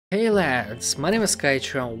Hey lads, my name is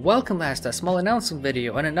Skychrew. Welcome lads to a small announcement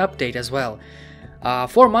video and an update as well.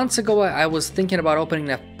 4 months ago I was thinking about opening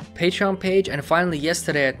a Patreon page, and finally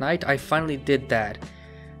yesterday at night I finally did that.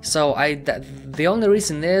 So the only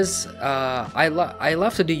reason is I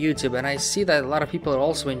love to do YouTube, and I see that a lot of people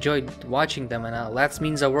also enjoy watching them, and that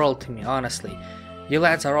means the world to me, honestly. You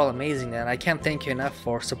lads are all amazing, and I can't thank you enough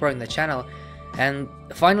for supporting the channel. And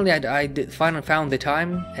finally I finally found the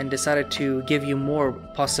time and decided to give you more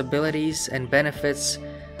possibilities and benefits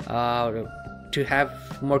to have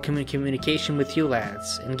more communication with you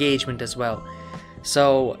lads, engagement as well.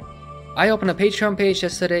 So I opened a Patreon page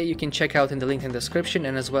yesterday. You can check out in the link in the description,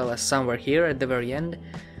 and as well as somewhere here at the very end.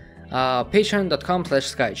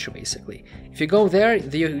 Patreon.com/Skychrew basically. If you go there,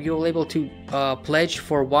 you'll able to pledge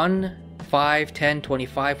for 1, 5, 10,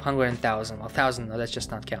 25, 100, and 1,000. 1,000, no, let's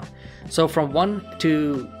just not count. So from 1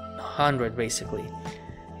 to 100 basically.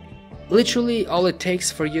 Literally all it takes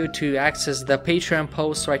for you to access the Patreon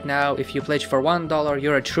post right now, if you pledge for $1,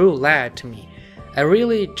 you're a true lad to me. A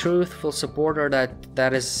really truthful supporter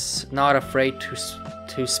that is not afraid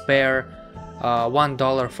to spare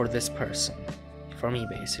 $1 for this person. For me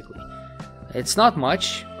basically. It's not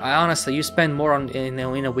much. Honestly, you spend more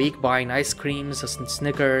in a week buying ice creams,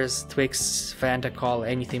 Snickers, Twix, Fanta Cola,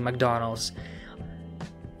 anything, McDonald's.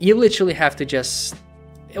 You literally have to just...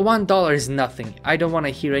 $1 is nothing. I don't want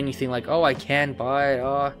to hear anything like, oh, I can't buy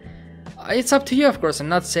it. It's up to you, of course. I'm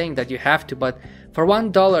not saying that you have to, but for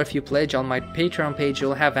 $1 if you pledge on my Patreon page,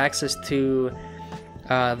 you'll have access to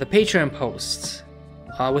the Patreon posts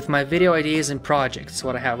with my video ideas and projects,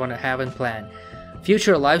 what I want to have in plan.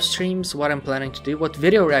 Future live streams, what I'm planning to do, what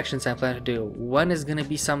video reactions I plan to do, when is gonna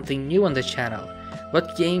be something new on the channel,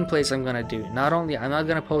 what gameplays I'm gonna do. Not only, I'm not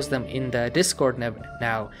gonna post them in the Discord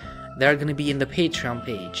now, they're gonna be in the Patreon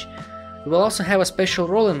page. We will also have a special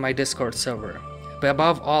role in my Discord server, but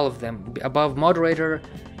above all of them, above moderator,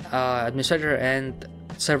 administrator, and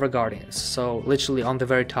server guardians, so literally on the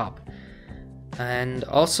very top. And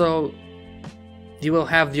also, you will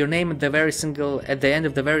have your name at the end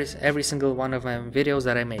of every single one of my videos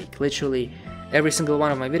that I make. Literally every single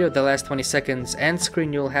one of my videos, the last 20 seconds end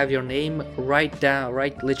screen, you'll have your name right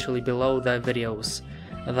literally below the videos,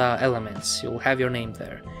 the elements. You'll have your name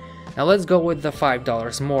there. Now let's go with the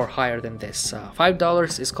 $5, more higher than this.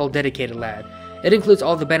 $5 is called Dedicated Lad. It includes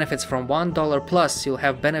all the benefits from $1 plus. You'll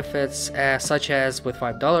have benefits such as with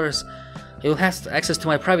 $5, you'll have access to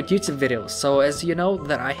my private YouTube videos. So as you know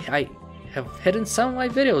that I have hidden some of my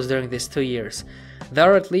videos during these 2 years. There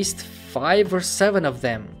are at least 5 or 7 of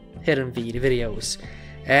them hidden videos,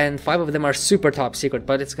 and 5 of them are super top secret,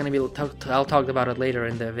 but it's gonna be I'll talk about it later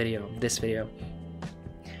in the this video.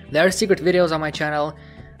 There are secret videos on my channel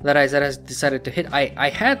that I decided to hit. I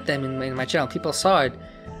had them in my channel, people saw it,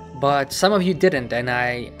 but some of you didn't, and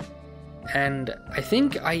I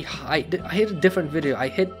think I hit a different video. I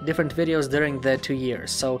hit different videos during the 2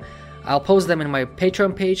 years, so I'll post them in my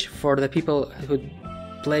Patreon page for the people who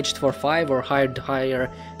pledged for 5 or higher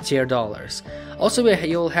tier dollars. Also,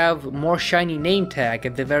 you'll have more shiny name tag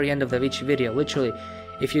at the very end of each video. Literally,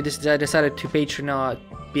 if you decided to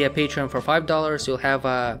be a patron for $5, you'll have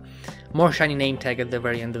a more shiny name tag at the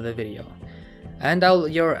very end of the video. And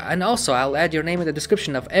also I'll add your name in the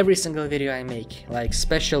description of every single video I make, like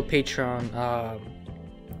special Patreon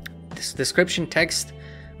description text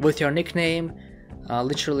with your nickname.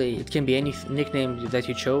 Literally, it can be any nickname that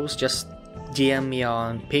you chose. Just DM me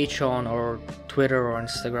on Patreon or Twitter or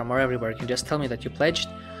Instagram or everywhere. You can just tell me that you pledged.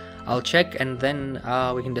 I'll check, and then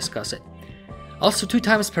we can discuss it. Also, 2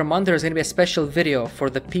 times per month there's going to be a special video for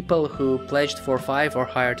the people who pledged for 5 or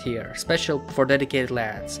higher tier. Special for dedicated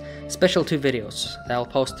lads. Special 2 videos that I'll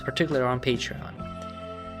post particularly on Patreon.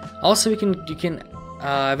 Also, you can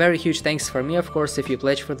very huge thanks for me, of course, if you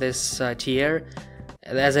pledge for this tier,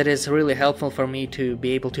 as it is really helpful for me to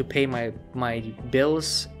be able to pay my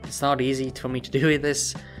bills. It's not easy for me to do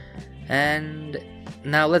this. And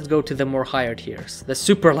now let's go to the more higher tiers. The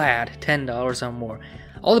Super Lad, $10 or more.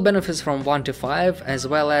 All the benefits from 1 to 5, as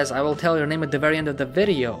well as I will tell your name at the very end of the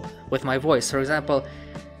video with my voice. For example,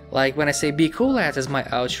 like when I say "Be cool lads" as my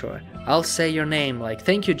outro, I'll say your name, like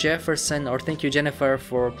 "Thank you Jefferson" or "Thank you Jennifer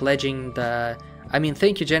for pledging the..."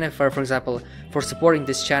 thank you Jennifer, for example, for supporting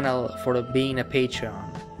this channel, for being a Patreon,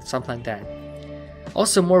 something like that.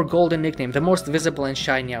 Also, more golden nickname, the most visible and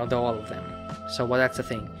shiny out of all of them. So that's the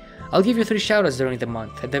thing. I'll give you 3 shoutouts during the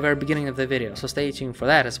month, at the very beginning of the video, so stay tuned for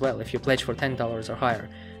that as well if you pledge for $10 or higher.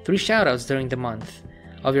 3 shoutouts during the month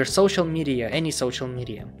of your social media, any social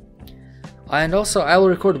media. And also, I will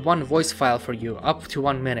record one voice file for you, up to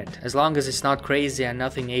 1 minute, as long as it's not crazy and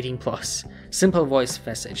nothing 18+. Simple voice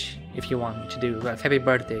message, if you want me to do a happy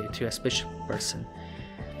birthday to a special person.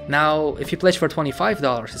 Now, if you pledge for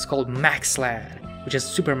 $25, it's called Max Lad, which is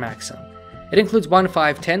super maximum. It includes 1,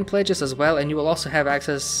 5, 10 pledges as well, and you will also have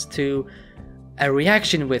access to a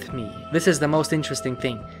reaction with me. This is the most interesting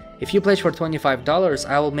thing. If you pledge for $25,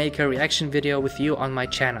 I will make a reaction video with you on my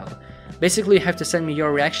channel. Basically, you have to send me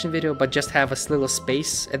your reaction video, but just have a little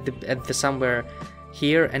space at the somewhere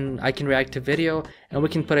here, and I can react to video, and we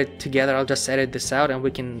can put it together. I'll just edit this out, and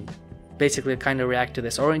we can basically kind of react to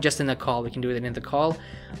this, or just in a call. We can do it in the call.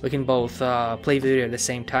 We can both play video at the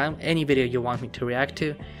same time, any video you want me to react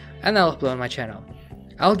to, and I'll upload on my channel.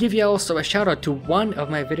 I'll give you also a shout out to one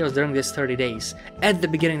of my videos during this 30 days, at the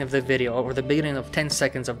beginning of the video, or the beginning of 10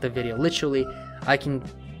 seconds of the video. Literally, I can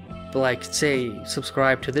like say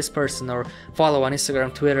subscribe to this person or follow on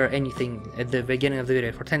Instagram, Twitter, anything at the beginning of the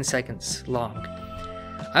video for 10 seconds long.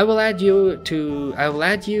 I will add you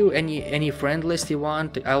any friend list you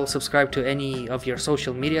want. I will subscribe to any of your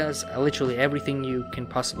social medias, literally everything you can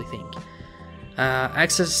possibly think.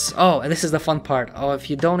 Access, and this is the fun part. If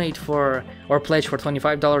you donate for or pledge for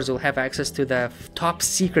 $25, you'll have access to the top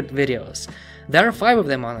secret videos. There are 5 of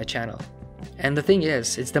them on the channel, and the thing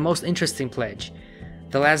is, it's the most interesting pledge,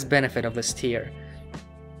 the last benefit of this tier.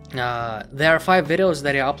 There are 5 videos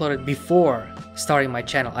that I uploaded before starting my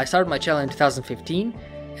channel. I started my channel in 2015,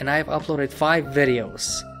 and I've uploaded 5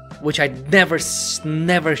 videos, which I'd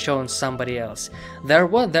never shown somebody else. There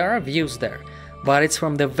are views there, but it's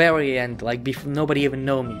from the very end, like nobody even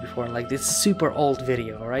know me before, like this super old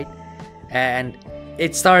video, right? And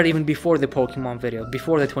it started even before the Pokemon video,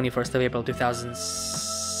 before the 21st of April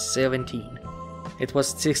 2017. It was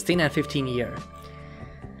 16 and 15 year.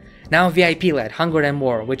 Now VIP led, 100 and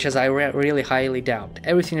more, which as I really highly doubt.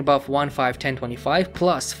 Everything above 1, 5, 10, 25,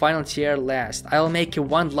 plus final tier last. I'll make you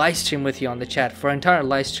one live stream with you on the chat for entire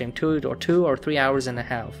live stream, 2 or 3 hours and a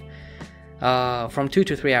half. From 2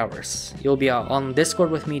 to 3 hours. You'll be on Discord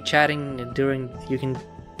with me chatting during. You can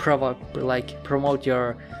promote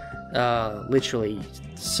your literally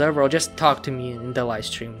server, or just talk to me in the live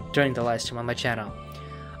stream during the live stream on my channel.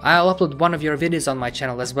 I'll upload one of your videos on my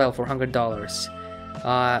channel as well for $100.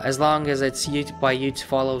 As long as it's YouTube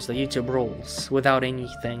follows the YouTube rules without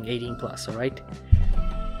anything 18+, alright?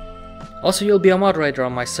 Also, you'll be a moderator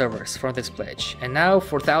on my servers for this pledge. And now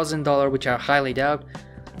for $1,000, which I highly doubt,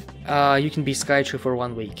 you can be Skychrew for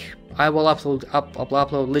 1 week. I will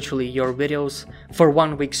upload literally your videos for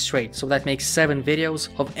 1 week straight, so that makes 7 videos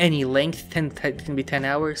of any length. It can be 10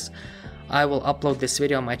 hours. I will upload this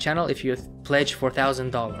video on my channel if you pledge for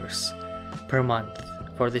 $1,000 per month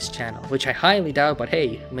for this channel, which I highly doubt, but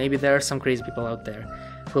hey, maybe there are some crazy people out there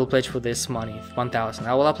who will pledge for this money, 1,000.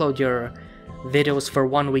 I will upload your videos for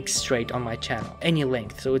 1 week straight on my channel, any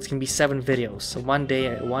length, so it can be 7 videos, so 1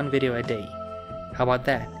 video a day. How about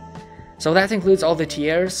that? So that includes all the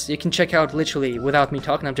tiers. You can check out literally without me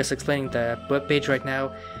talking, I'm just explaining the webpage right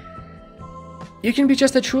now. You can be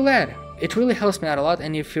just a true lad. It really helps me out a lot,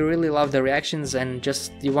 and if you really love the reactions and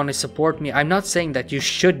just you want to support me, I'm not saying that you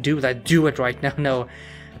should do that, do it right now, no.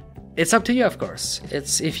 It's up to you, of course.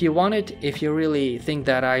 It's if you want it, if you really think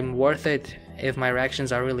that I'm worth it, if my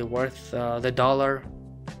reactions are really worth the $1,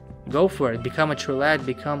 go for it. Become a true lad,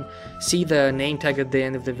 see the name tag at the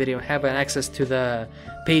end of the video, have access to the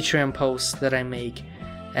Patreon posts that I make,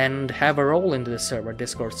 and have a role in the server,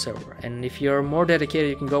 Discord server. And if you're more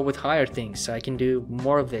dedicated, you can go with higher things. I can do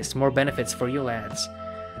more of this, more benefits for you lads.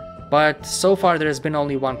 But so far there's been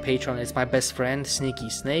only one patron. It's my best friend, Sneaky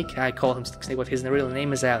Snake. I call him Snake, but his real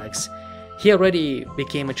name is Alex. He already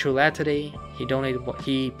became a true lad today.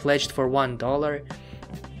 He pledged for $1,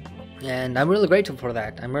 and I'm really grateful for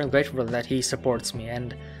that. I'm really grateful that he supports me,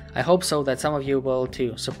 and I hope so that some of you will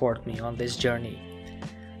too support me on this journey.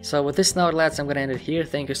 So with this note, lads, I'm gonna end it here.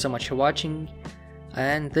 Thank you so much for watching,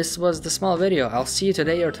 and this was the small video. I'll see you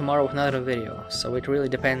today or tomorrow with another video, so it really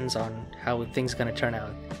depends on how things gonna turn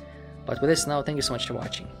out. But with this note, thank you so much for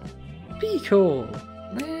watching. Be cool.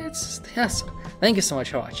 Yes. Thank you so much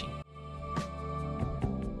for watching.